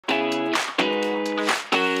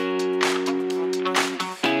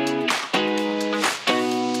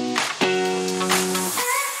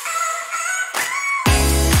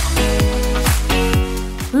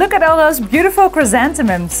at all those beautiful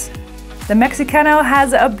chrysanthemums! The Mexicano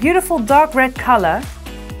has a beautiful dark red color.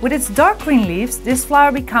 With its dark green leaves, this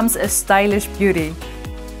flower becomes a stylish beauty.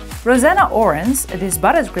 Rosanna orange, a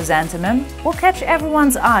disbudded chrysanthemum, will catch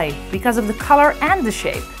everyone's eye because of the color and the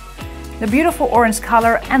shape. The beautiful orange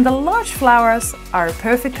color and the large flowers are a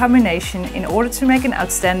perfect combination in order to make an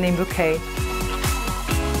outstanding bouquet.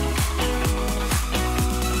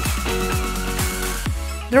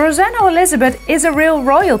 The Rosanna Elizabeth is a real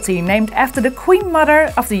royalty named after the Queen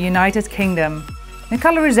Mother of the United Kingdom. The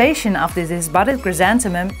colorization of this disbudded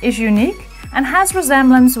chrysanthemum is unique and has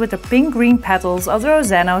resemblance with the pink-green petals of the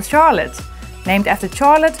Rosanna Charlotte, named after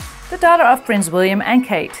Charlotte, the daughter of Prince William and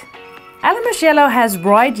Kate. Alamus yellow has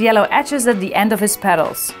bright yellow edges at the end of its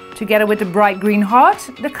petals. Together with the bright green heart,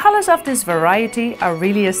 the colors of this variety are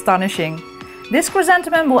really astonishing. This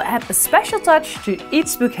chrysanthemum will add a special touch to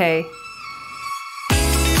each bouquet.